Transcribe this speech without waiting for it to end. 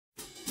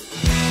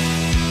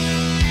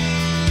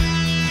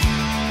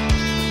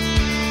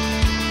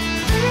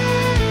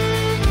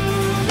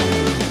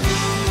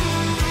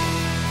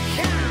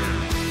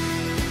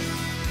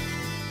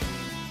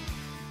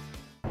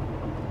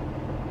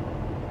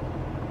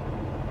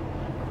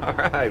All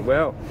right,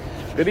 well,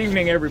 good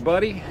evening,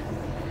 everybody.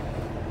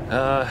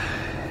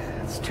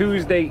 It's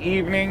Tuesday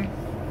evening.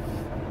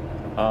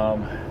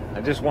 I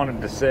just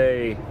wanted to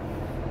say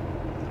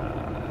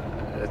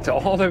to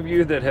all of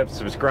you that have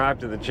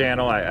subscribed to the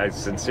channel, I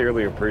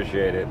sincerely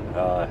appreciate it.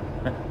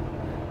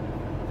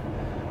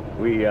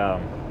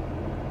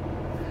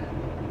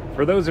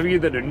 For those of you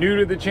that are new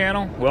to the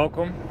channel,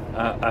 welcome.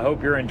 I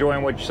hope you're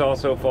enjoying what you saw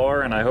so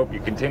far, and I hope you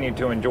continue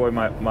to enjoy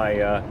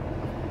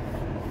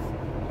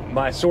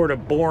my sort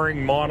of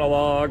boring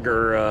monologue,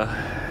 or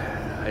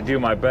I do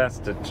my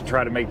best to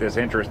try to make this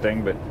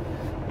interesting, but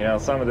you know,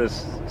 some of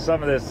this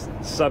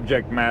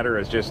subject matter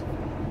is just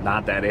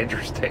not that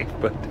interesting.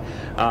 But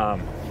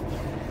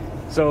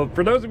so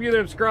for those of you that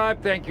have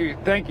subscribed, thank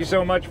you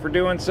so much for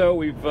doing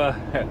so.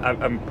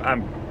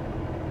 I'm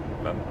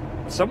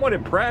somewhat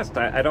impressed.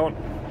 I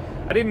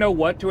didn't know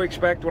what to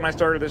expect when I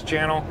started this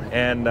channel,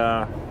 and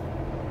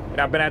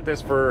I've been at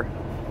this for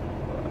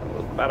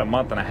about a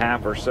month and a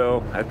half or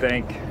so, I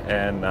think,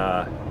 and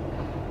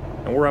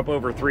we're up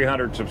over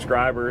 300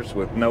 subscribers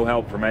with no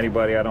help from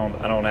anybody. I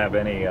don't have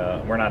any.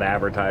 We're not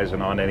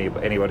advertising on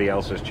anybody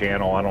else's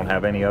channel. I don't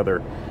have any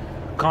other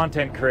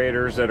content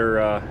creators that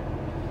are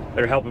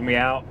helping me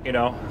out, you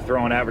know,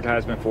 throwing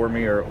advertisement for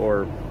me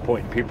or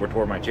pointing people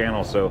toward my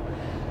channel. So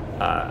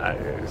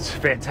it's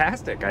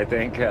fantastic. I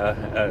think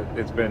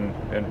it's been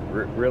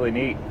really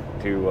neat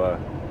to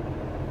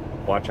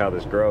watch how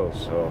this grows.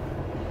 So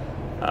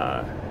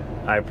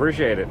I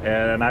appreciate it,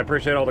 and I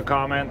appreciate all the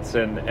comments,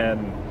 and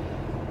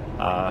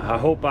I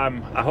hope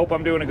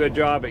I'm doing a good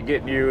job at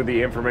getting you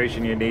the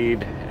information you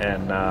need,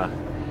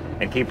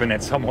 and keeping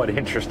it somewhat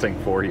interesting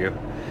for you.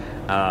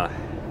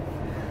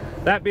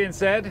 That being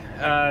said,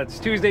 it's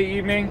Tuesday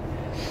evening.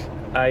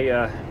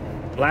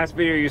 Last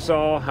video you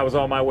saw, I was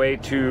on my way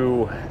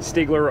to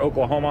Stigler,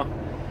 Oklahoma,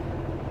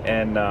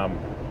 and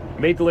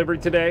made delivery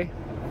today.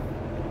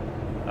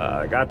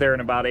 Got there in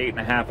about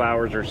 8.5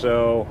 hours or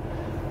so.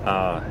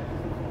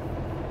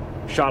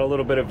 Shot a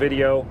little bit of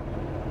video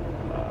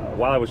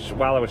while I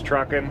was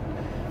trucking.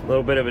 A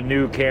little bit of a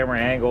new camera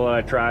angle that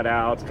I tried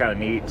out. It's kind of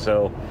neat.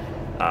 So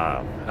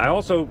I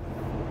also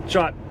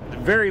shot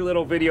very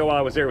little video while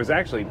I was there. It was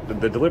actually,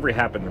 the delivery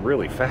happened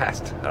really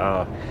fast.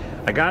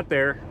 I got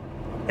there,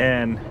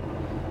 and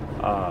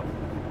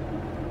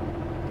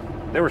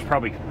there was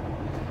probably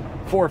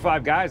 4 or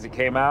 5 guys that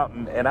came out,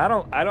 and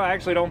I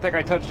actually don't think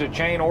I touched a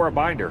chain or a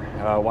binder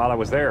while I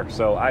was there.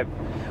 So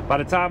by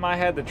the time I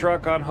had the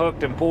truck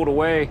unhooked and pulled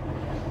away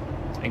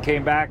and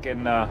came back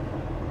and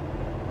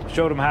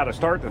showed them how to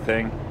start the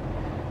thing,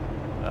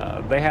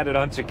 they had it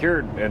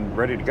unsecured and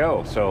ready to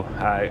go. So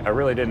I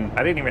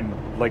didn't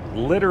even, like,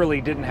 literally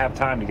didn't have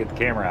time to get the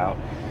camera out.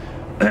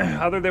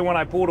 Other than when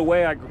I pulled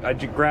away, I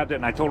just grabbed it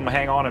and I told them to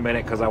hang on a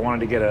minute because I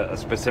wanted to get a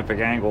specific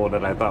angle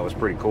that I thought was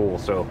pretty cool.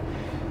 So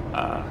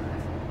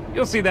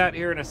you'll see that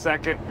here in a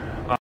second.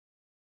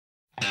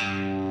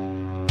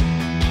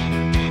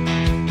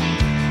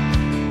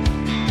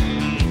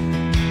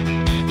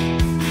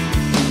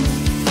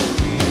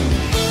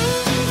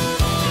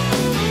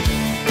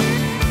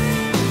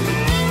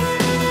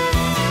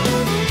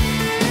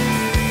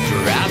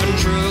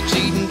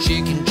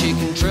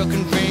 Chicken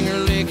trucking, finger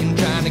licking,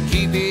 trying to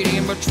keep it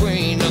in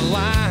between the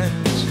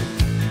lines.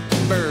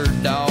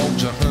 Bird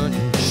dogs are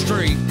hunting,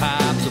 street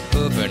pipes are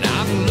puffing.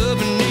 I'm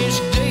loving this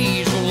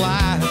diesel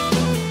life.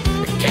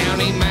 The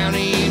county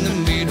mountie in the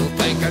middle,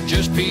 think I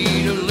just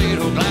peed a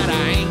little. Glad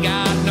I ain't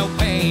got no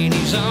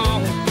panties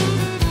on.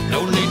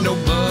 Don't need no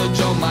bugs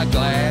on my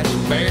glass,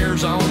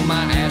 bears on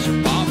my ass,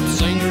 or pop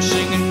singer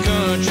singing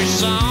country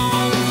songs.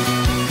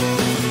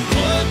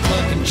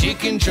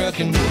 Chicken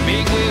trucking,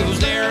 big wheels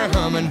they're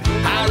humming,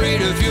 high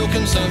rate of fuel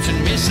consumption,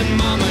 missing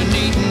mama,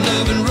 needing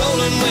loving,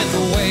 rolling with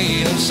the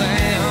weight and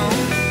sound.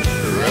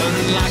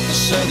 Running like a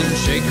southern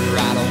shaker,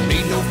 I don't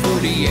need no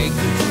 40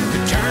 acres to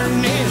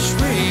turn this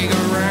rig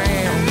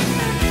around.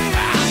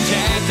 I'm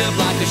jacked up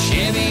like a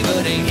Chevy,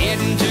 but ain't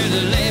heading to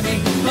the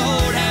levee.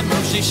 Lord have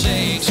mercy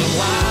sakes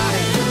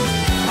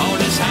alive. On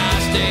this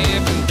high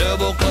step and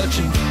double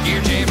clutching,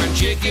 gear jamming,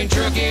 chicken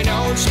trucking,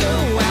 old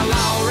school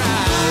outlaw ride.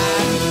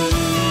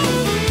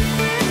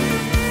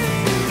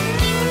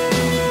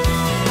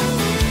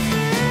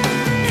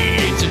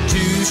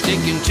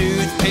 Sticking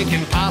tooth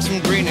picking, possum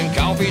grinning,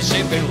 coffee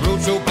sipping,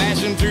 roadshow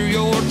passing through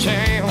your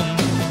town.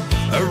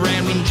 A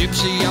rambling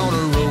gypsy on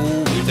a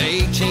road with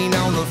 18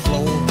 on the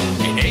floor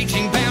and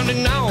 18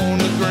 pounding on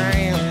the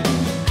ground.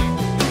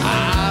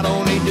 I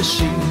don't need to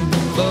see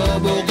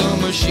bubble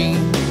gum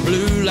machine,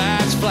 blue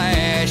lights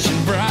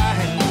flashing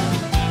bright.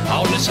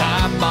 On this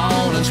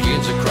highball and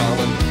skins are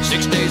crawling,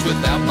 6 days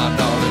without my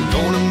darling,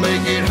 gonna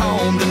make it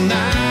home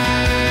tonight.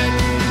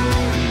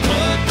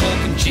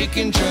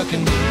 Chicken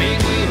trucking,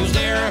 big wheels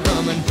they're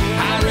humming,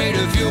 high rate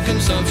of fuel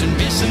consumption,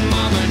 missing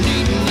mama,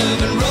 needing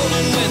loving,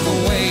 rolling with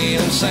the weight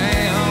and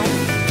sound.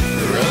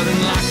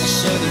 Running like a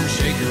southern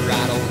shaker,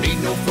 I don't need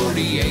no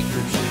 40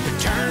 acres to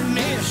turn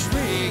this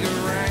rig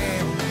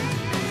around.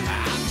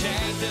 I'm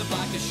jacked up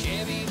like a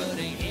Chevy, but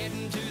ain't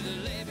heading to the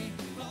levee.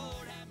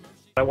 Lord have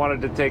mercy. I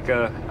wanted to take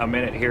a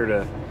minute here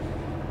to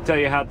tell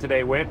you how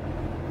today went.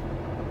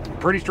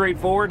 Pretty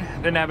straightforward,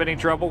 didn't have any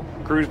trouble.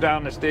 Cruised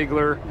down to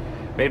Stigler,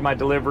 made my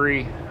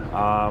delivery.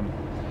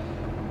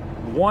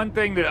 One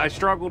thing that I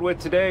struggled with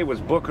today was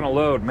booking a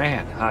load.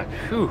 Man,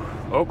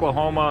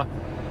 Oklahoma,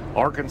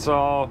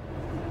 Arkansas,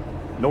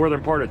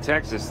 northern part of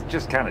Texas,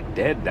 just kind of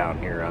dead down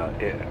here.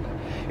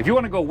 If you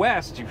want to go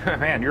west,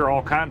 man, you're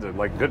all kinds of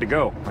like good to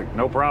go, like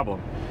no problem.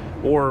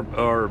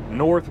 Or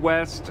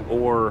northwest,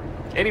 or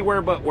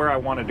anywhere but where I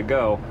wanted to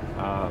go,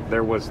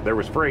 there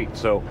was freight.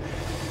 So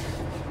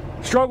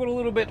struggled a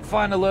little bit to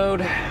find a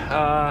load.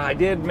 I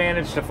did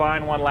manage to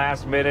find one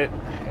last minute.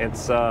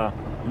 It's not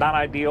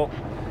ideal,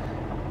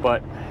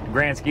 but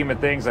grand scheme of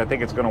things, I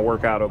think it's going to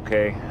work out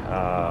okay.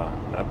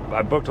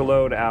 I booked a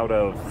load out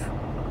of,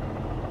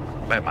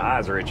 man, my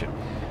eyes are itching.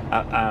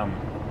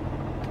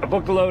 I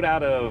booked a load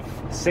out of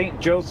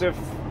St. Joseph,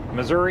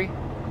 Missouri.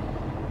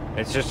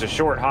 It's just a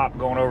short hop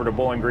going over to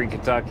Bowling Green,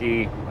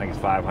 Kentucky. I think it's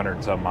 500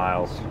 and some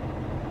miles.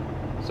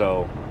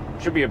 So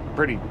should be a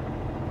pretty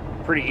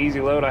easy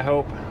load, I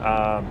hope.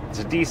 It's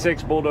a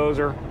D6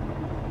 bulldozer.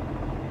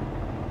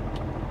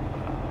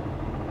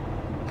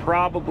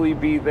 Probably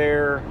be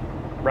there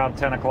around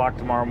 10 o'clock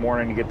tomorrow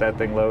morning to get that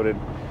thing loaded.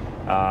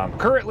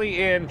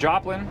 Currently in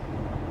Joplin,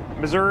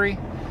 Missouri.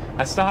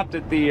 I stopped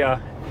at the,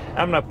 I'm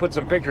gonna put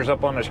some pictures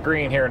up on the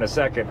screen here in a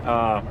second.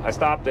 I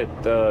stopped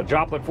at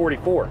Joplin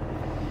 44.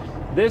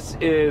 This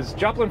is,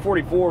 Joplin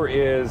 44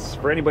 is,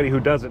 for anybody who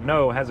doesn't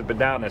know, hasn't been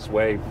down this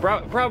way,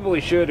 probably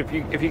should,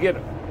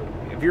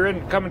 if you're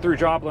coming through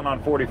Joplin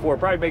on 44,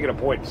 probably make it a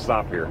point to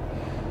stop here.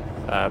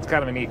 It's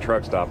kind of a neat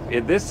truck stop.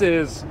 This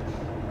is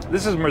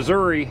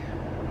Missouri.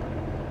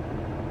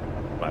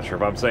 I'm not sure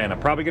if I'm saying, I'm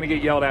probably going to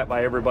get yelled at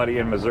by everybody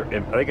in Missouri.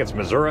 I think it's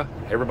Missouri.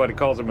 Everybody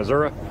calls it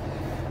Missouri.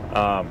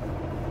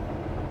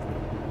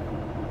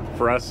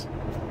 For us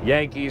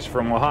Yankees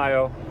from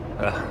Ohio,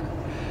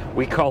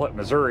 we call it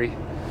Missouri.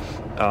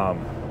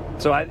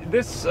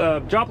 This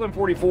Joplin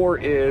 44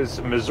 is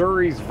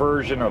Missouri's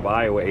version of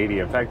Iowa 80.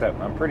 In fact,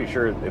 I'm pretty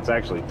sure it's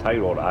actually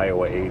titled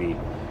Iowa 80.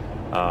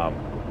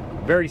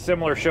 Very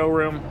similar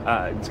showroom.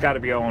 It's got to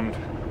be owned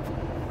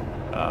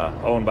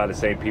by the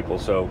same people,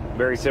 so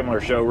very similar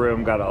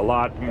showroom. Got a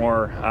lot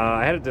more.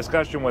 I had a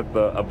discussion with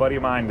a buddy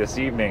of mine this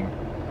evening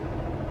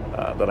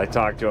that I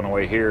talked to on the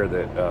way here,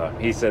 that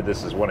he said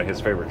this is one of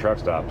his favorite truck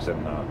stops,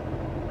 and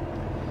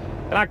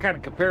I kind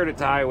of compared it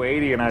to Iowa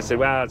 80, and I said,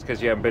 well, it's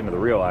because you haven't been to the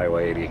real Iowa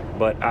 80.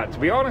 But to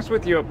be honest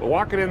with you,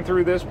 walking in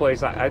through this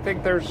place, I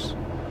think there's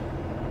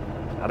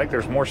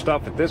more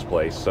stuff at this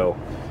place. So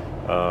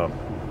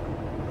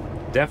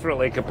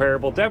definitely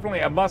comparable.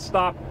 Definitely a must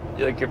stop.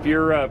 Like if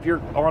you're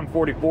on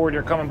 44 and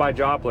you're coming by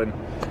Joplin,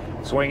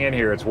 swing in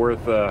here. It's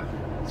worth the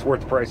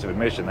price of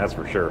admission, that's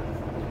for sure.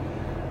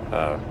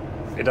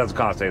 It doesn't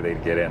cost anything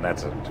to get in.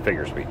 That's a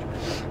figure of speech.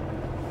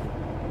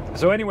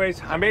 So anyways,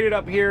 I made it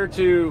up here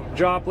to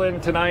Joplin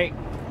tonight.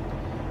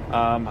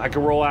 I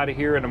can roll out of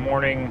here in the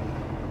morning,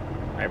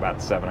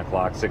 about 7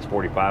 o'clock,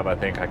 6:45, I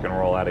think I can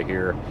roll out of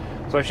here.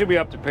 So I should be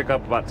up to pick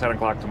up about 10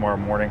 o'clock tomorrow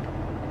morning.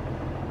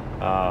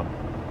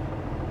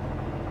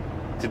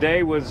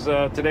 Today was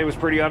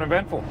pretty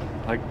uneventful,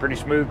 like pretty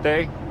smooth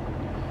day.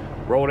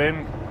 Rolled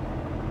in,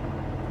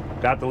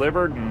 got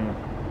delivered, and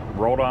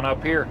rolled on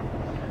up here.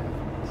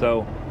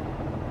 So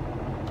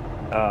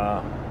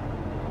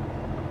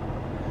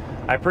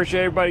I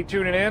appreciate everybody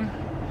tuning in.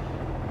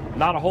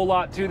 Not a whole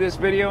lot to this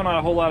video, not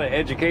a whole lot of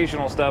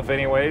educational stuff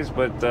anyways,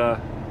 but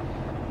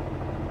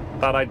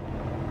thought I'd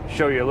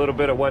show you a little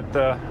bit of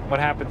what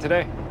happened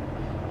today.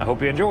 I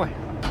hope you enjoy.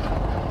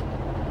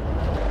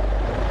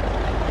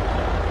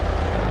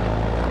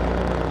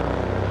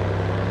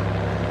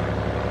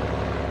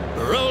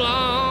 Roll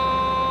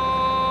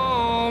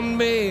on,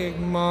 Big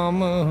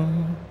Mama.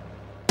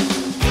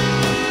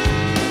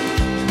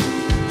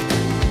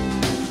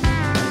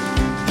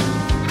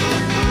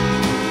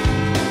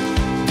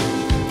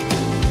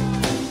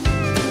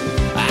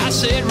 I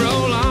said,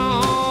 roll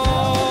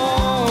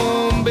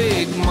on,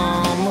 Big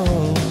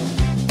Mama.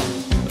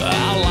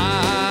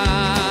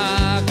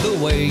 I like the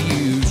way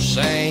you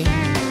sing.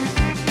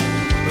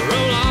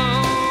 Roll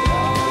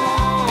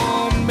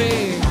on,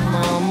 Big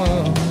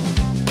Mama.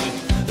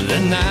 The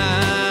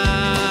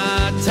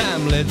night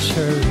time lets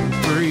her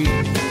breathe.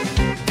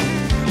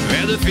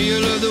 Where the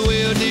feel of the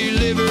wheel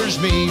delivers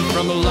me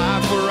from a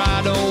life where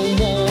I don't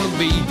wanna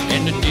be.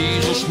 And the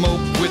diesel smoke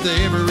with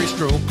every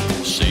stroke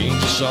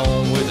sings a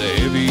song with a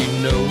heavy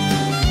note.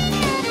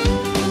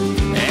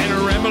 And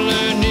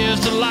rambling is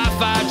the life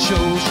I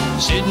chose,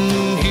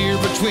 sitting here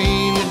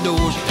between the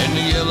doors and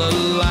the yellow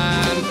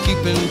line,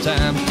 keeping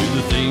time to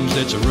the things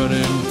that's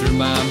running through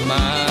my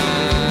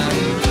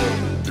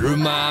mind. Through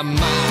my mind.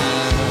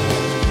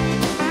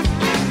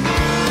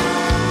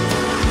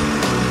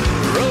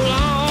 Roll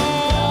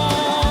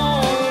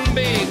on,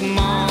 Big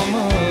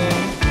Mama.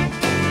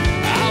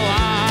 I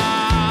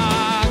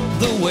like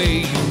the way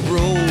you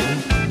roll.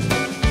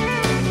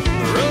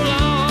 Roll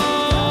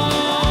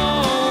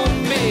on,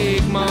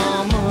 Big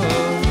Mama.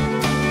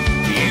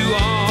 You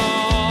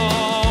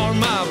are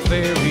my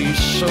very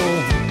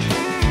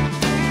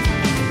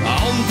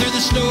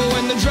snow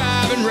and the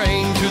driving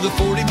rain, to the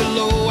 40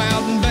 below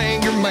out in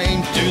Bangor,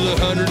 Maine, to the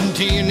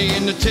 110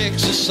 in the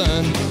Texas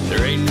sun.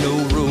 There ain't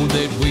no road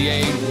that we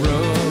ain't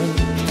run.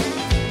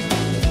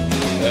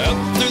 Up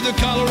through the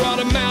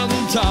Colorado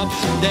mountain tops,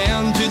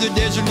 down to the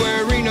desert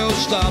where Reno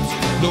stops,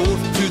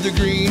 north to the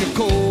green of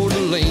Coeur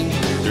d'Alene.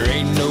 There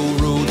ain't no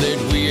road that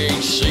we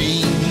ain't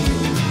seen.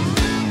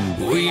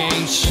 We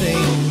ain't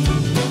seen.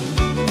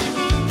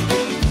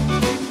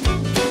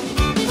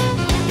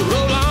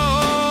 Roll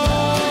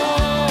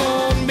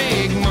on,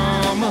 Big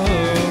Mama,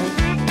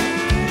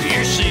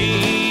 you're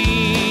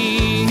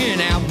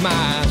singing out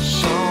my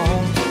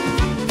song.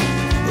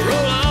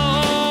 Roll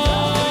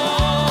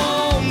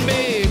on,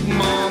 Big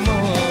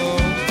Mama,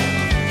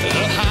 the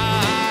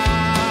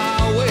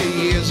highway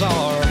is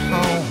our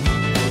home.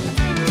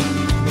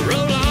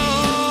 Roll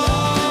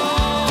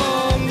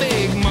on,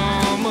 Big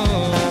Mama.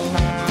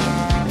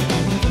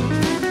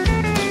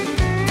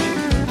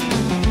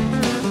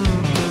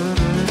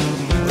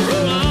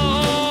 Roll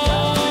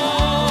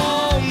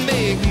on,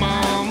 Big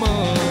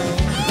Mama.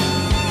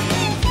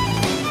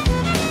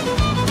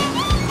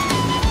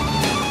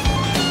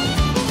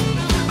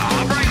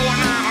 I'll break one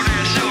night on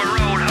that Silver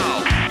Road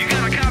Hog. You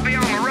got a copy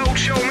on the road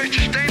show, Mr.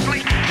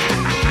 Stapley?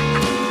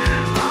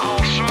 Oh,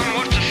 son,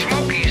 what's the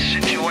Smoky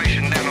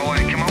situation down the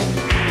way? Come on.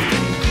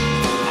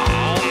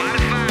 Oh,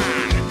 mighty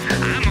fine.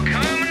 I'm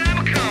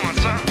a-coming,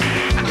 son.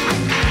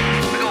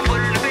 We gonna put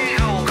it in the big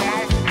hole, come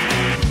on.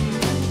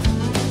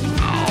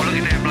 Oh, look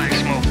at that black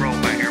smoke roll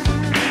back here.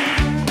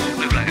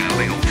 Look like a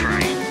big old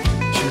train.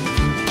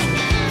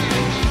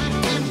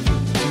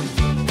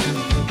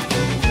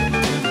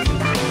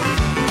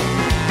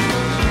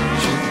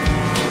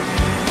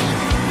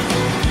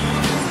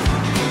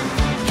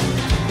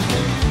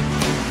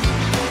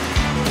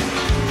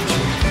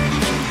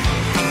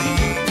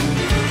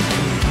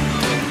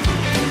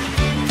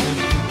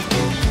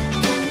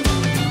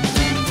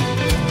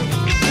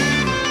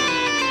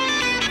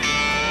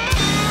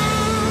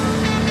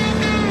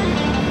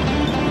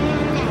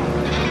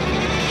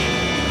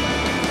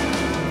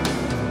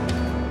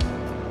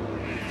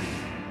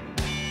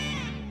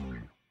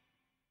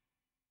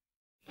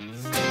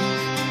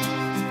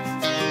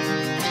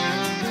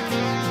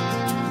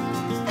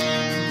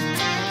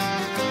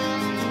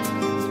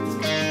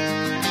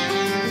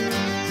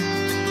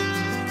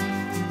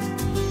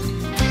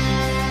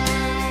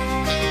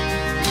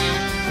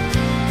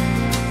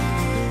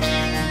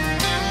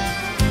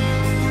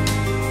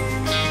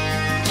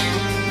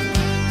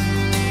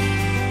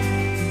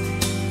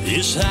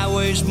 This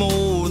highway's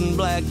more than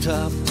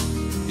blacktop.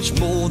 It's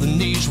more than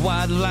these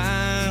white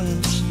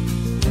lines.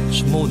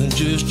 It's more than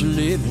just a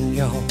living,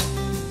 y'all.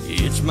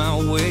 It's my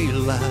way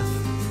of life.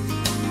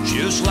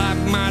 Just like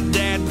my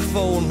dad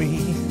before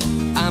me,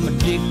 I'm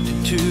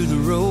addicted to the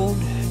road.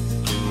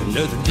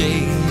 Another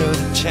day,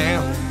 another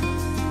town,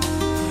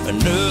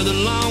 another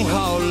long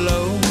haul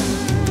load.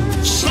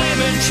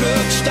 Slamming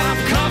truck, stop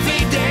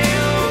coffee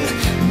down.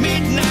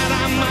 Midnight,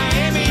 I'm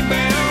Miami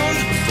bound.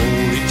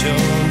 40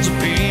 tons of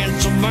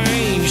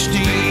Pennsylvania steel.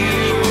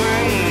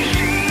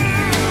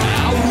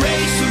 I'll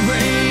race the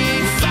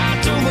rain, fight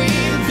the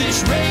wind. This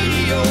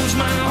radio's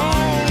my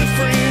only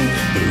friend.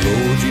 But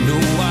Lord, you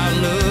know I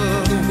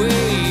love the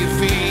way it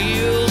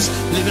feels,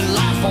 living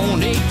life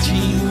on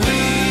 18 wheels.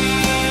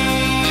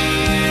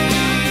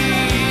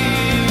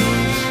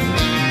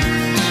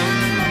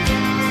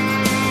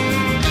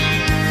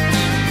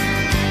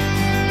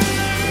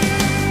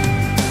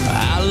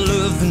 I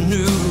love the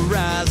new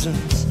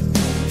horizons,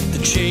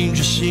 the change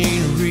of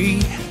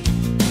scenery.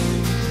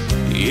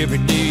 Every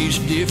day's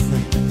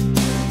different,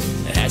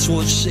 that's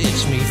what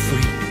sets me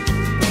free.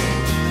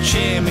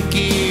 Jamming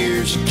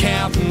gears,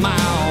 counting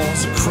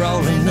miles,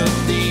 crawling up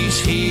these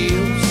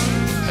hills.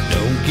 I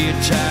don't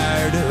get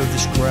tired of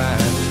this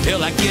grind,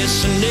 hell, I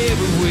guess I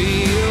never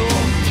will.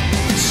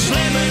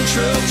 Slamming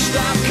trucks,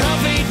 stop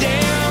coffee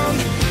down.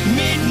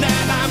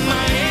 Midnight, I'm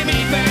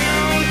Miami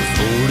bound.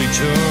 40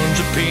 tons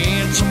of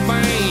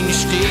Pennsylvania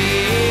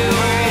steel.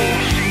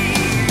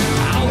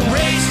 I'll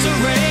race the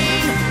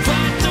rain,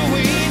 fight the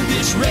wind.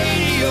 This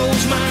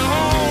radio's my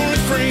only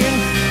friend.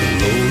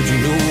 Lord, you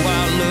know I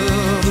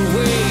love the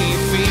way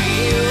it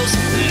feels,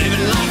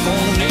 living life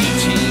on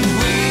 18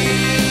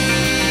 wheels.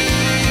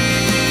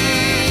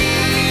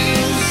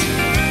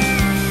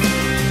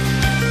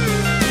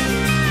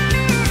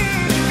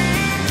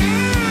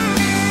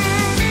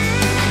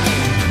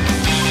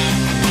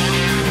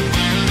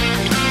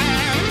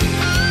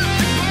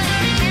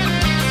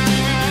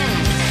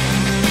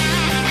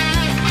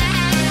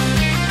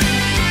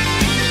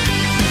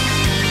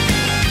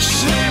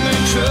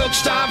 Slamming truck,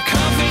 stop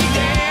coffee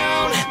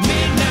down.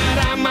 Midnight,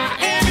 I'm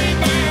Miami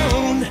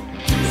bound.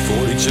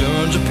 40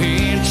 tons of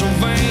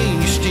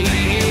Pennsylvania steel.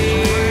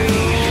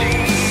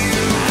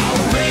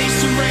 I'll race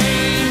the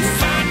rain,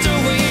 fight the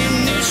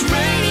wind. This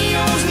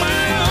radio's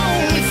my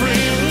only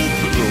friend.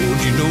 But Lord,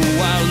 you know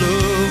I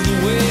love the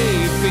way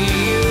it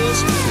feels,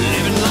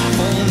 living life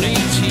on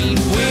 18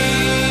 wheels.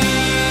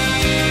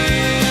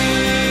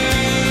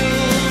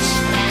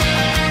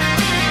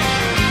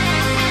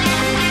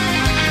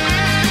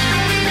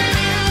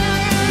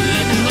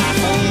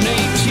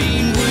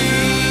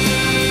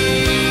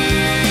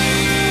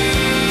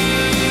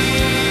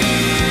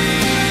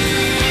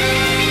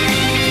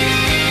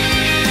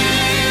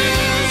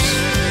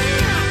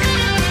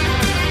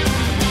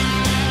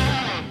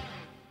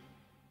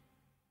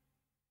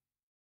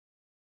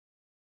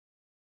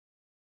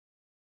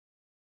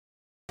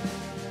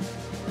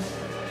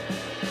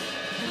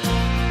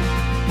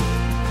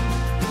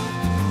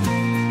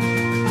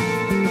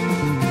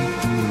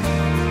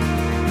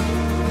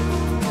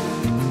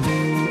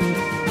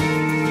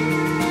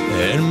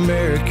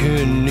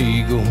 American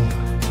eagle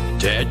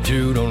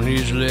tattooed on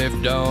his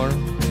left arm.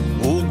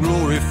 Old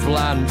Glory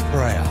flying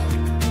proud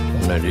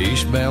on that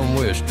eastbound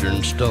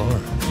Western Star.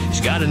 He's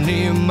got an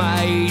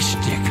MIA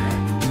sticker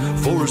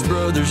for his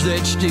brothers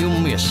that still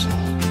miss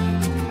him,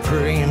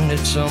 praying that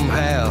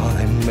somehow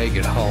they make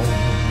it home.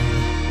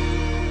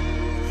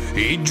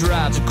 He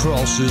drives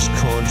across this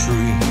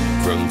country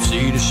from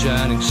sea to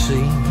shining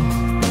sea,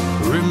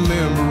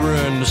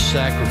 remembering the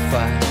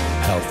sacrifice,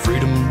 how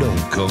freedom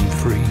don't come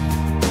free.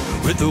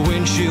 With the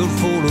windshield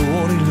full of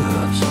what he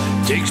loves,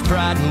 takes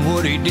pride in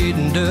what he did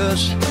and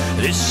does.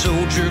 This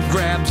soldier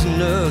grabs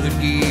another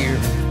gear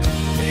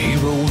and he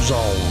rolls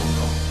on.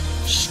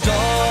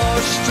 Star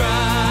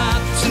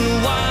stripes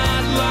and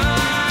white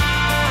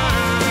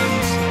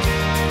lines,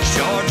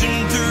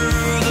 charging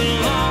through the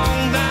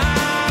long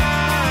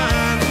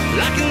line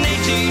like an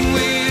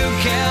 18-wheel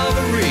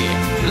cavalry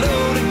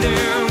loaded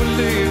down with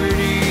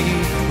liberty.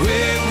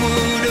 Where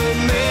would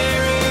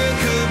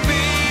America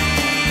be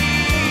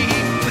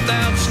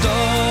without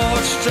star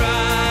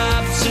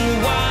stripes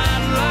and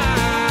white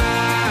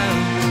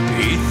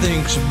lines? He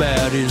thinks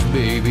about his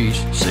babies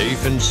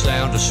safe and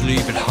sound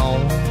asleep at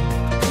home,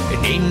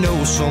 and he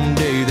knows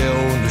someday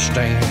they'll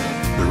understand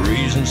the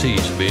reasons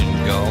he's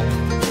been gone.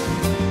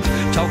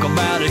 Talk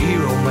about a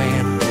hero,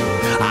 man,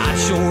 I'd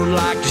sure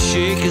like to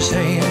shake his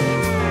hand.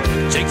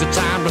 Take the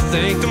time to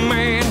thank the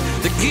man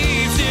that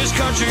keeps this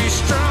country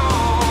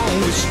strong.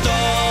 With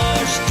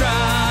star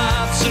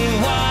stripes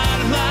and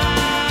white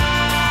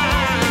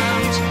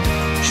lines,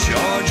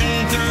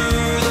 charging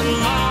through the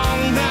long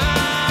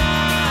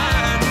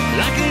night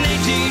like an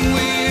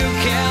 18-wheel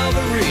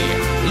cavalry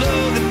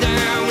loaded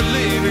down with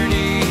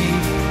liberty.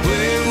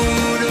 Where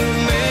would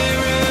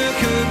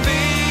America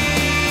be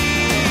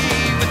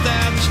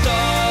without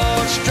star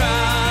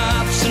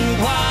stripes and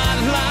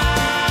white lines?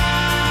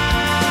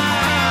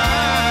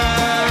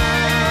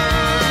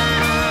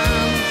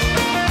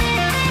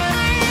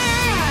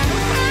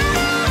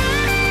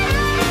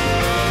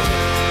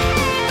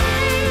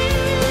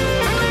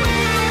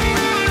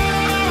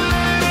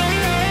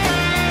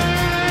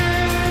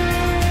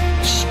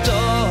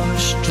 Star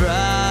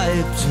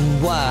stripes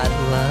and white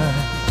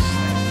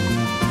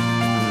lines,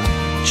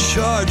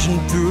 charging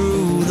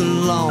through the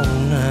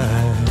long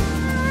night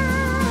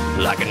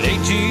like an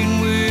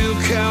 18-wheel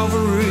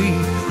cavalry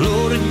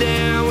loaded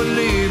down with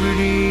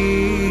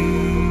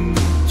liberty.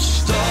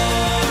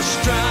 Star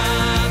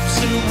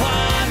stripes and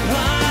white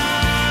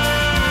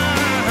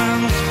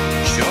lines,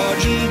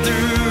 charging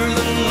through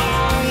the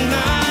long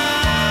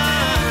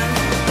night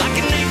like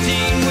an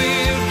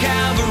 18-wheel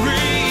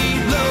cavalry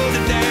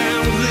loaded down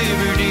with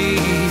liberty.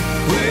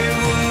 Where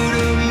would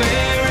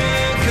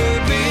America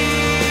be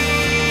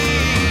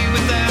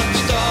without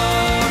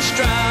star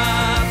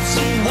stripes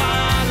and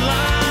white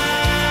lines?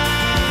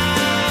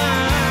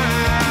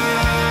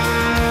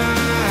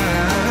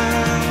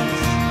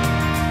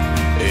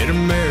 An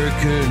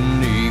American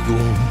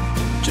eagle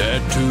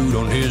tattooed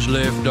on his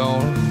left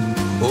arm.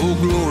 Old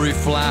Glory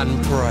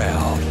flying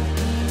proud,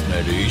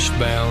 that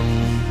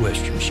eastbound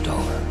Western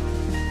Star.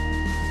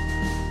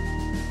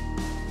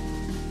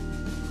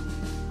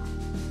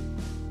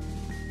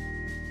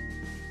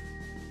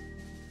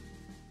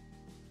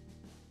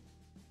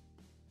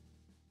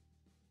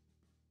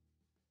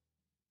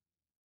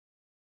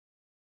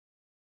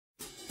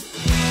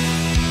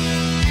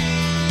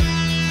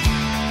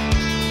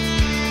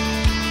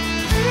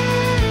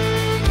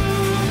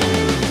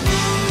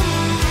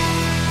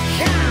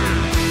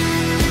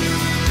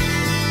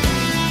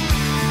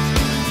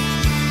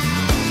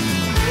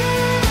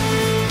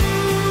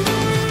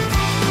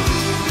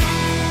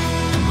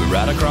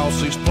 Right across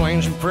these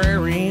plains and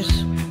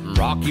prairies,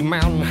 Rocky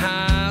Mountain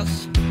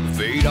highs,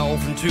 fade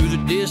off into the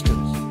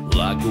distance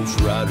like ghost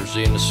riders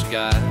in the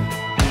sky.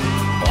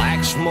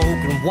 Black smoke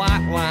and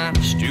white line,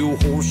 steel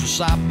horses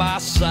side by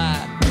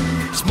side.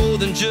 It's more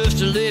than just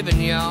a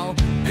living, y'all.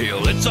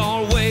 Hell, it's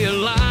our way of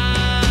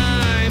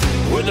life.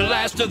 We're the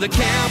last of the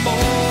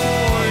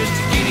cowboys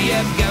to giddy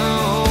up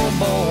gone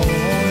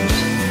boys.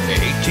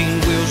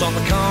 18 wheels on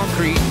the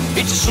concrete,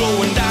 it's a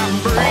slow and dying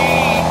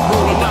breed.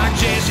 Rolling like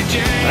Jesse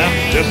James. Well,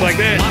 just like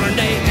that. Modern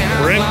day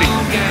We're empty.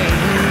 outlaw gang.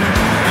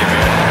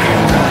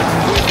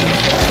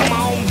 Come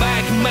on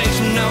back and make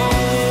some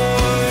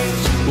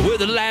noise. We're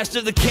the last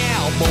of the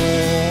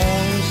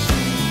cowboys.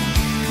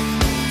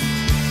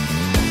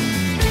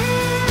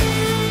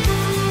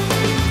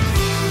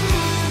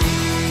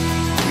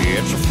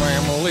 It's a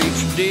family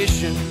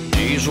tradition,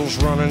 diesel's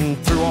running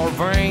through our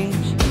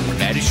veins. Our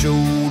daddy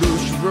showed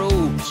us the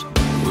roads,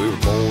 we were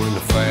born in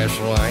the fast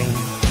lane.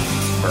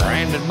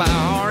 Branded by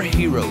our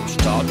heroes,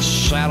 taught to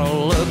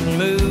saddle up and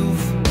move.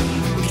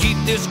 We keep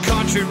this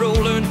country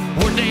rolling,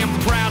 we're damn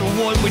proud of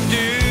what we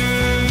do.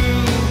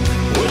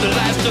 We're the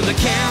last of the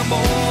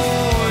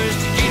cowboys,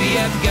 the giddy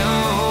up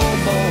gone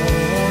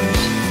boys.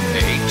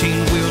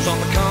 18 wheels on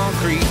the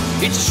concrete,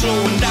 it's a slow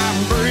and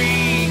dying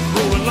breed.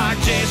 Rolling like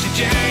Jesse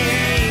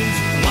James,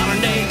 modern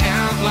day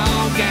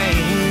outlaw gang.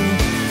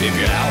 If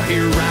you're out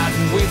here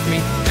riding with me,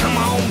 come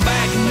on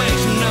back and make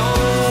some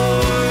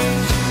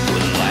noise.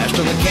 We're the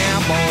of the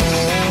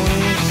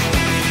cowboys.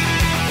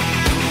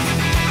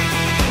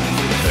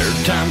 Third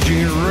time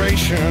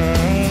generation,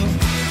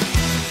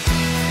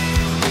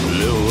 a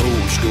little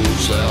old school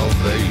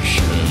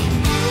salvation.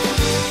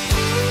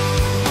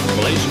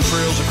 Blazing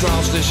trails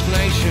across this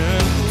nation,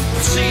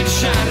 sea to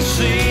shining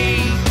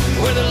sea.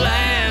 We're the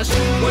last,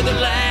 we're the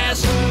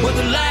last, we're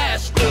the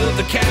last of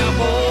the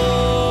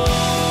cowboys.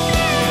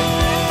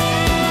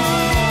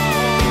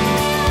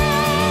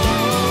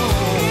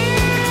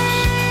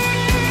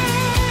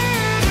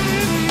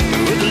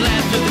 We're the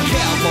last of the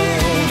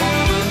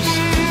cowboys.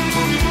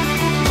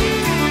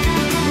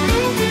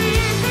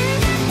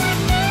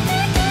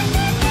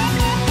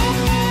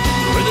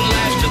 We're the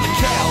last of the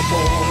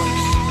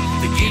cowboys.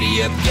 The giddy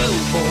up go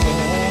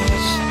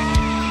boys.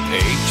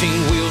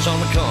 18 wheels on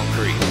the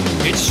concrete.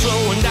 It's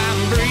slow and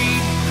diamond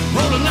breed.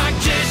 Rolling like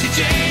Jesse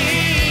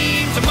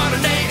James. A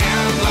modern day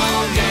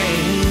outlaw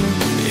game.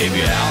 If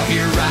you're out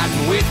here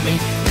riding with me,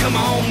 come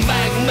on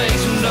back and make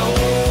some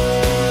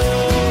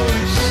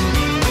noise.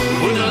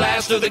 We're the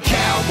last of the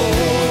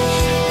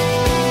cowboys.